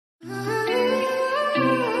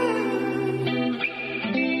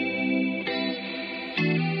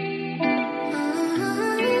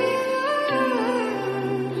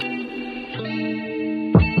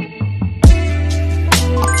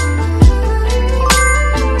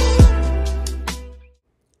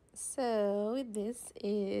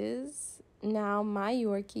now my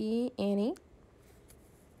Yorkie, Annie.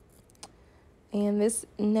 And this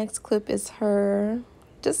next clip is her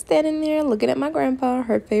just standing there looking at my grandpa,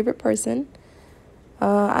 her favorite person.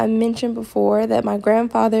 I mentioned before that my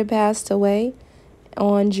grandfather passed away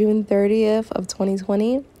on June 30th of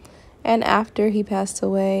 2020. And after he passed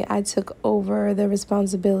away, I took over the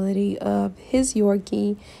responsibility of his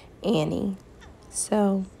Yorkie, Annie.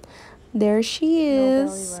 So there she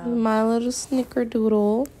is, my little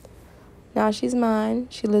snickerdoodle. Now she's mine.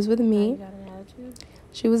 She lives with me.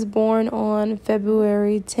 She was born on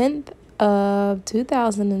February 10th of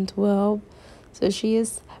 2012. So she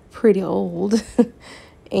is pretty old.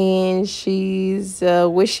 And she's a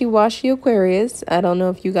wishy-washy Aquarius. I don't know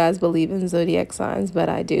if you guys believe in zodiac signs, but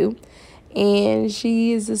I do. And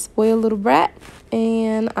she is a spoiled little brat.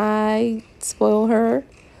 And I spoil her.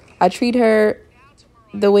 I treat her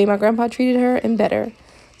the way my grandpa treated her and better.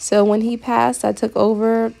 So when he passed, I took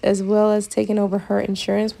over, as well as taking over her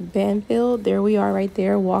insurance with Banfield. There we are right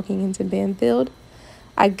there walking into Banfield.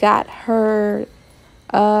 I got her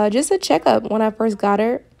just a checkup when I first got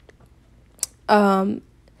her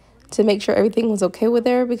to make sure everything was okay with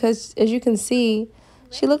her, because as you can see,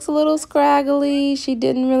 she looks a little scraggly. She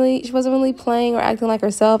wasn't really playing or acting like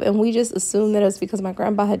herself, and we just assumed that it was because my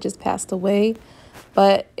grandpa had just passed away,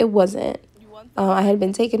 but it wasn't. I had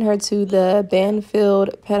been taking her to the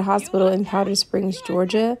Banfield Pet Hospital in Powder Springs,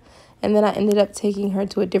 Georgia, and then I ended up taking her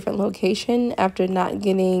to a different location after not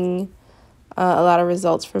getting a lot of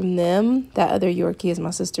results from them. That other Yorkie is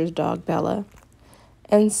my sister's dog, Bella.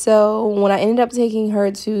 And so when I ended up taking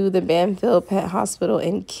her to the Banfield Pet Hospital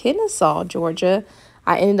in Kennesaw, Georgia,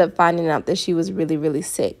 I ended up finding out that she was really, really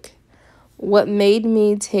sick. What made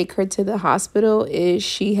me take her to the hospital is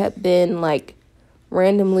she had been like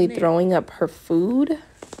randomly throwing up her food.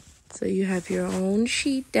 So you have your own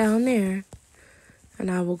sheet down there, and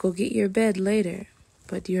I will go get your bed later,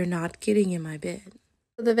 but you're not getting in my bed.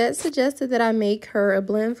 The vet suggested that I make her a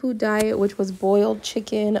blend food diet, which was boiled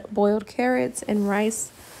chicken, boiled carrots, and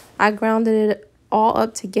rice. I grounded it all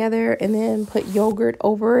up together and then put yogurt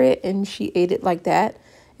over it, and she ate it like that.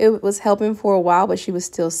 It was helping for a while, but she was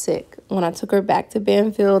still sick. When I took her back to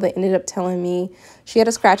Banfield, they ended up telling me she had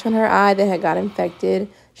a scratch on her eye that had got infected.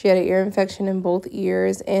 She had an ear infection in both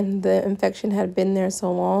ears, and the infection had been there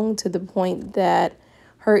so long to the point that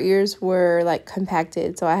her ears were like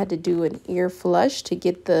compacted. So I had to do an ear flush to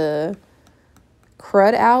get the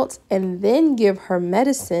crud out and then give her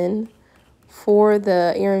medicine for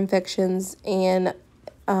the ear infections and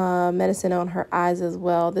medicine on her eyes as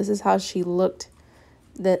well. This is how she looked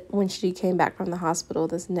when she came back from the hospital.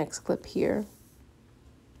 This next clip here.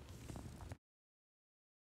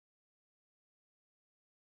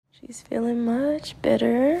 She's feeling much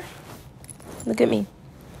better. Look at me.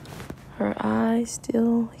 Her eye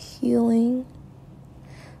still healing,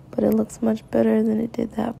 but it looks much better than it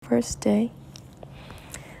did that first day.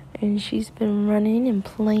 And she's been running and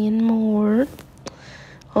playing more.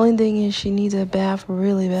 Only thing is she needs a bath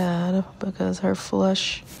really bad, because her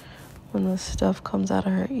flush, when the stuff comes out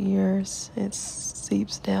of her ears, it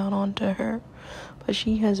seeps down onto her. But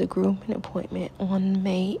she has a grooming appointment on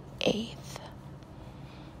May 8th.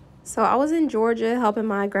 So I was in Georgia helping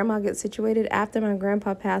my grandma get situated after my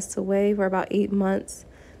grandpa passed away for about 8 months.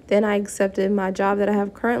 Then I accepted my job that I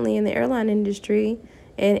have currently in the airline industry.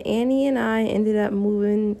 And Annie and I ended up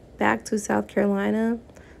moving back to South Carolina.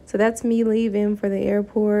 So that's me leaving for the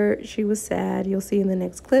airport. She was sad. You'll see in the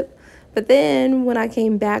next clip. But then when I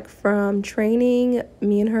came back from training,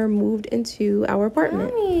 me and her moved into our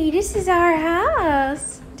apartment. Mommy, this is our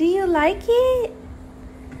house. Do you like it?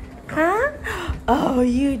 Huh? Oh,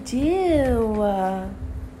 you do.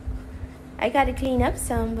 I gotta clean up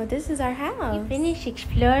some, but this is our house. You finished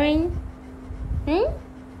exploring?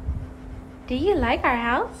 Do you like our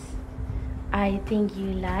house? I think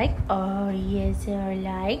you like. Oh, yes, I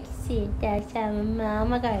like it. That's how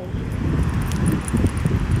Mama goes.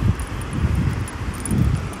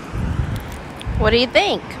 What do you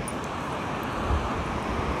think?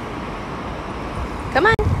 Come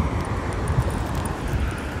on.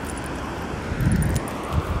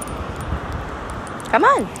 Come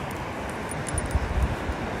on.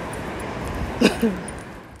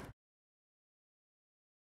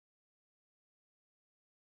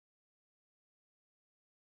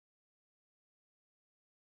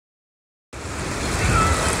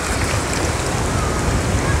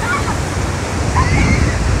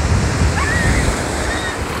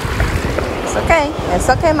 It's okay. It's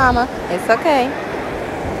okay, Mama. It's okay.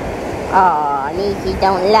 Oh, Lizzie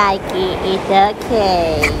don't like it. It's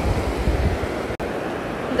okay.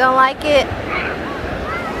 Don't like it?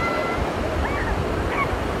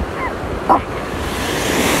 Oh,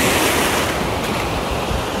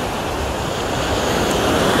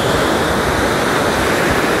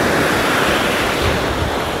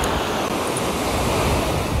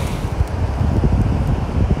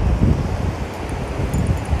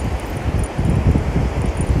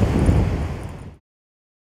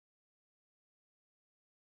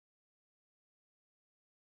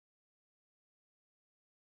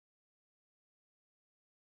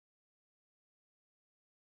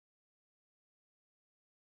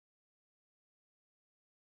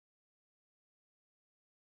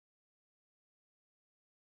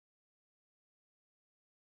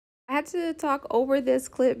 had to talk over this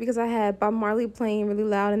clip because I had Bob Marley playing really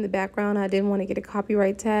loud in the background. I didn't want to get a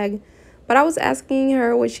copyright tag. But I was asking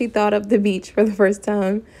her what she thought of the beach for the first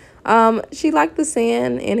time. She liked the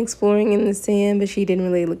sand and exploring in the sand, but she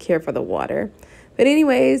didn't really care for the water. But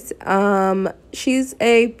anyways, she's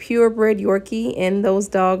a purebred Yorkie, and those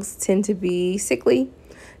dogs tend to be sickly.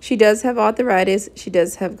 She does have arthritis, she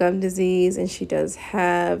does have gum disease, and she does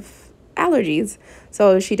have allergies.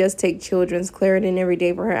 So she does take children's Claritin every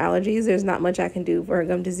day for her allergies. There's not much I can do for her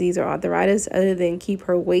gum disease or arthritis other than keep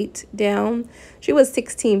her weight down. She was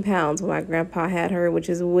 16 pounds when my grandpa had her, which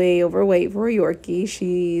is way overweight for a Yorkie.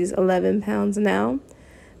 She's 11 pounds now.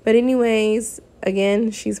 But anyways,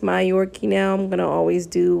 again, she's my Yorkie now. I'm going to always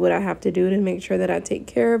do what I have to do to make sure that I take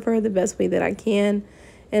care of her the best way that I can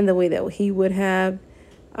and the way that he would have.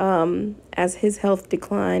 As his health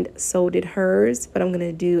declined, so did hers. But I'm going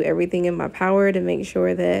to do everything in my power to make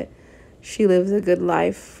sure that she lives a good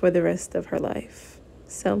life for the rest of her life.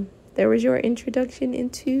 So there was your introduction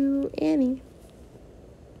into Annie.